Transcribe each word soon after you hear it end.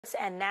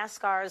and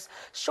NASCAR's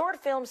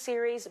short film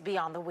series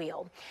Beyond the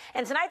Wheel.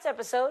 In tonight's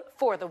episode,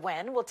 For the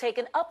Win, we'll take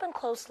an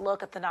up-and-close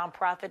look at the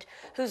nonprofit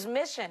whose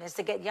mission is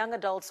to get young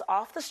adults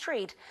off the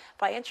street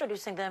by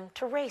introducing them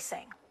to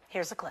racing.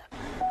 Here's a clip.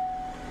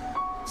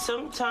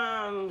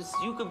 Sometimes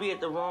you could be at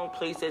the wrong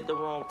place at the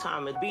wrong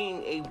time, and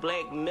being a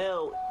black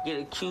male, get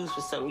accused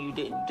for something you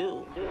didn't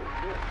do.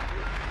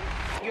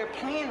 You're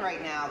playing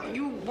right now.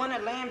 You want to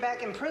land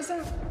back in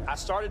prison? I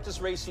started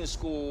this racing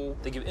school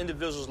to give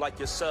individuals like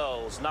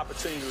yourselves an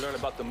opportunity to learn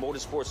about the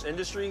motorsports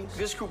industry.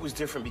 This group was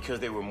different because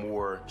they were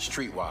more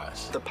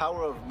streetwise. The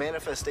power of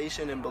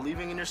manifestation and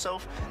believing in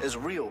yourself is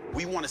real.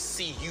 We want to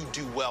see you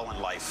do well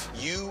in life.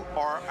 You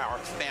are our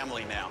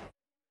family now.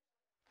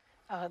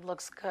 Oh, it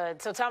looks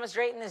good. So Thomas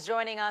Drayton is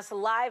joining us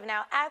live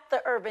now at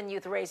the Urban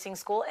Youth Racing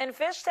School in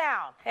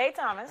Fishtown. Hey,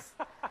 Thomas.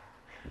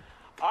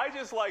 I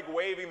just like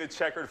waving the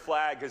checkered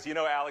flag because, you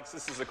know, Alex,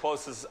 this is the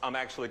closest I'm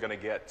actually going to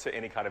get to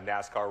any kind of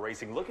NASCAR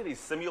racing. Look at these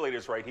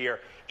simulators right here.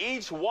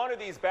 Each one of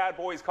these bad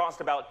boys cost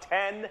about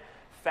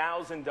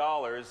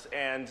 $10,000,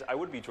 and I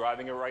would be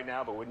driving it right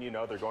now, but wouldn't you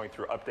know they're going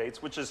through updates,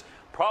 which is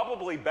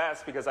probably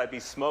best because I'd be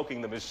smoking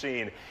the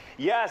machine.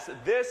 Yes,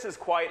 this is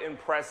quite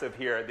impressive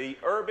here. The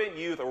Urban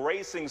Youth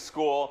Racing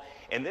School,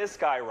 and this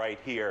guy right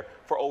here,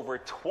 for over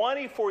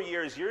 24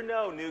 years, you're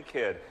no new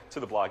kid to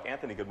the block.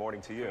 Anthony, good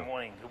morning to you. Good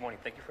morning. Good morning.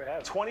 Thank you for having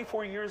me.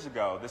 24 years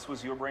ago, this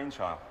was your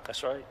brainchild.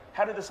 That's right.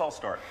 How did this all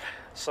start?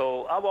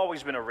 So I've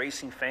always been a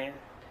racing fan,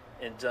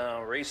 and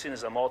racing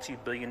is a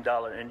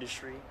multi-billion-dollar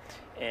industry.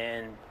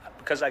 And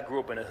because I grew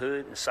up in the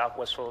hood in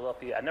Southwest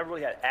Philadelphia, I never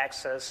really had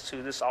access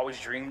to this. I always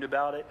dreamed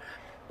about it.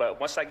 But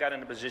once I got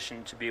in a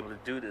position to be able to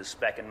do this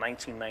back in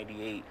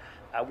 1998,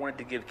 I wanted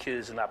to give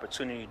kids an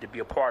opportunity to be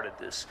a part of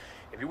this.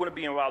 If you want to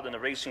be involved in the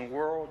racing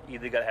world, you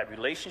either got to have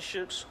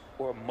relationships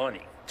or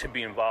money to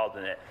be involved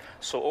in it.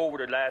 So over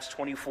the last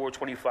 24,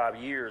 25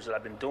 years that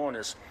I've been doing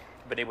this,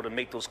 I've been able to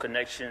make those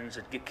connections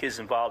and get kids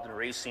involved in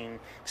racing.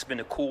 It's been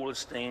the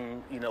coolest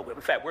thing, you know. In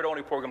fact, we're the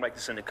only program like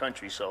this in the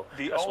country, so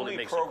the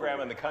only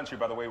program in the country,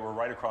 by the way. We're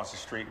right across the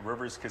street,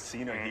 Rivers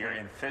Casino here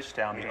in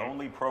Fishtown. The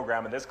only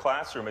program in this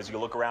classroom, as you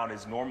look around,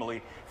 is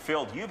normally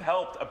filled. You've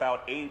helped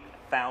about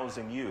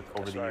 8,000 youth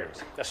over the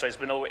years. That's right. It's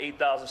been over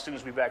 8,000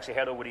 students we've actually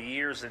had over the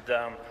years, and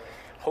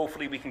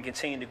hopefully we can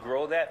continue to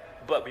grow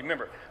that. But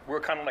remember, we're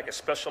kind of like a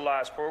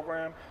specialized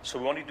program, so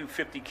we only do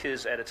 50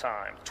 kids at a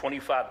time,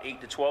 25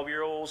 8 to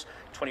 12-year-olds,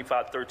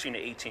 25 13 to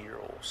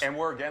 18-year-olds. And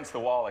we're against the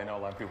wall. I know a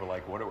lot of people are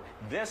like, what are we?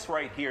 This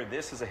right here,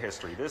 this is a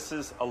history. This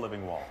is a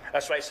living wall.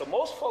 That's right. So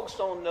most folks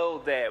don't know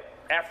that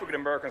African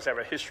Americans have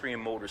a history in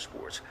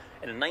motorsports.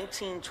 In the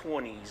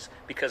 1920s,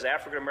 because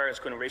African Americans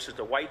couldn't race as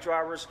the white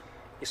drivers,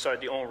 they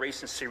started their own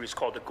racing series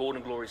called the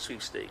Golden Glory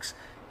Sweepstakes.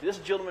 This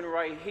gentleman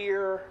right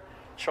here,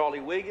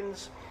 Charlie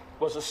Wiggins,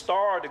 was a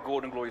star of the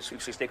Golden Glory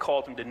Sweepstakes. They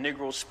called him the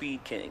Negro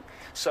Speed King.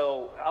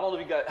 So I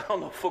don't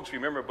know if folks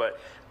remember, but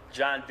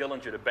John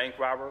Dillinger, the bank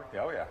robber,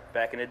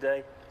 back in the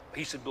day,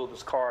 he used to build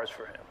his cars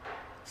for him.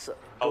 So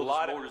a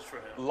lot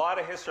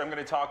of history. I'm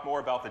going to talk more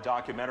about the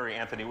documentary,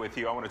 Anthony, with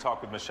you. I want to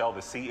talk with Michelle,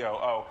 the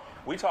COO.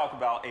 We talk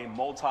about a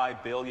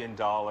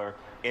multi-billion-dollar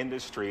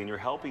industry, and you're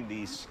helping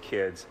these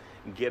kids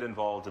get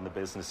involved in the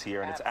business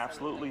here, and it's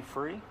absolutely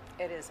free?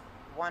 It is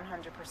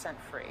 100%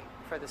 free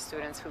for the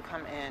students who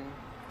come in.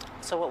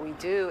 So what we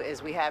do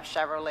is we have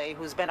Chevrolet,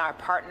 who's been our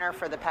partner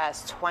for the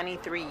past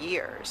 23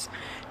 years.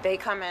 They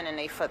come in and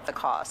they foot the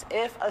cost.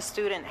 If a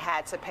student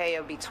had to pay, it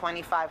would be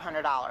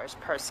 $2,500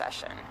 per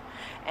session.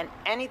 And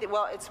anything,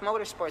 well, it's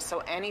motorsports, so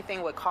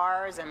anything with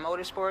cars and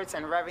motorsports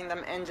and revving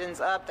them engines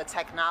up, the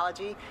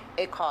technology,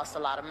 it costs a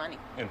lot of money.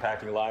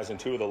 Impacting lives, and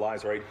two of the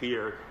lives right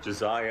here,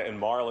 Josiah and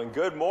Marlon.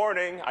 Good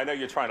morning. I know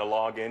you're trying to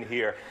log in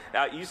here.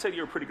 Now, you said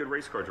you're a pretty good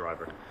race car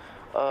driver.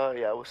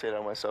 Yeah, I would say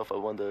that myself. I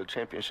won the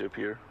championship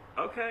here.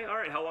 Okay, all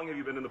right. How long have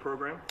you been in the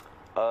program?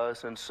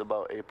 Since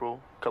about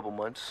April, a couple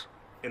months.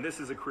 And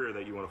this is a career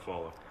that you want to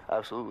follow?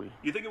 Absolutely.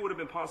 You think it would have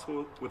been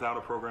possible without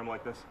a program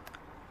like this?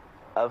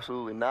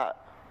 Absolutely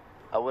not.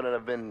 I wouldn't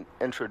have been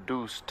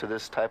introduced to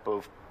this type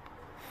of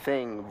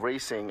thing,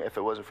 racing, if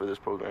it wasn't for this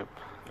program.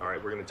 All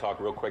right, we're going to talk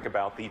real quick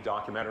about the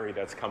documentary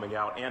that's coming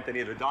out.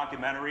 Anthony, the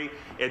documentary,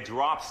 it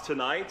drops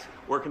tonight.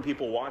 Where can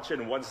people watch it,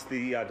 and what's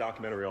the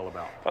documentary all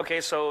about?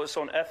 Okay, so it's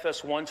on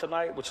FS1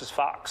 tonight, which is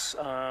Fox,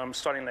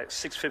 starting at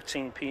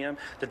 6:15 p.m.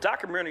 The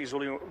documentary is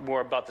really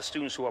more about the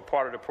students who are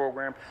part of the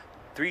program.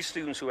 3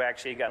 students who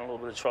actually got in a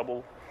little bit of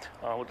trouble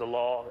with the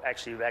law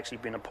have actually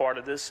been a part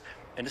of this,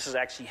 and this has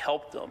actually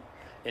helped them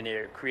in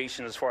their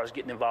creation as far as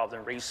getting involved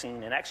in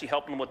racing and actually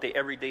helping them with their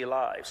everyday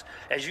lives.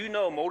 As you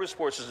know,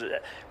 motorsports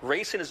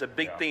racing is a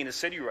big thing in the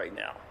city right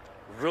now.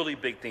 really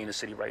big thing in the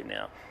city right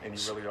now. And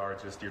you really are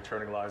you're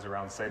turning lives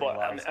around, saving But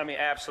lives. I mean,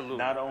 absolutely.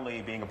 Not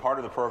only being a part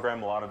of the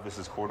program, a lot of this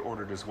is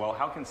court-ordered as well.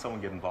 How can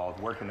someone get involved?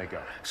 Where can they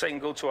go? So they can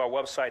go to our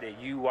website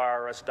at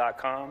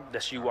URS.com.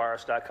 That's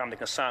URS.com. They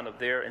can sign up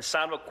there and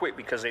sign up quick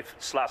because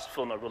slots are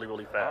filling up really,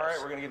 really fast. All right,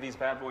 we're going to get these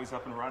bad boys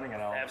up and running,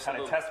 and I'll kind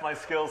Absolutely. of test my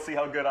skills, see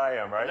how good I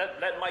am, right?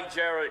 Let Mike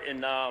Jarrett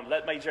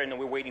know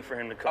we're waiting for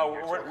him to come.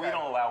 We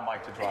don't allow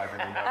Mike to drive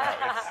anymore.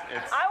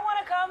 I want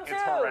to come too.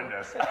 It's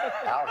horrendous.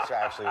 Alex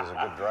actually is a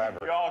good driver.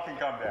 Y'all can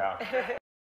come down.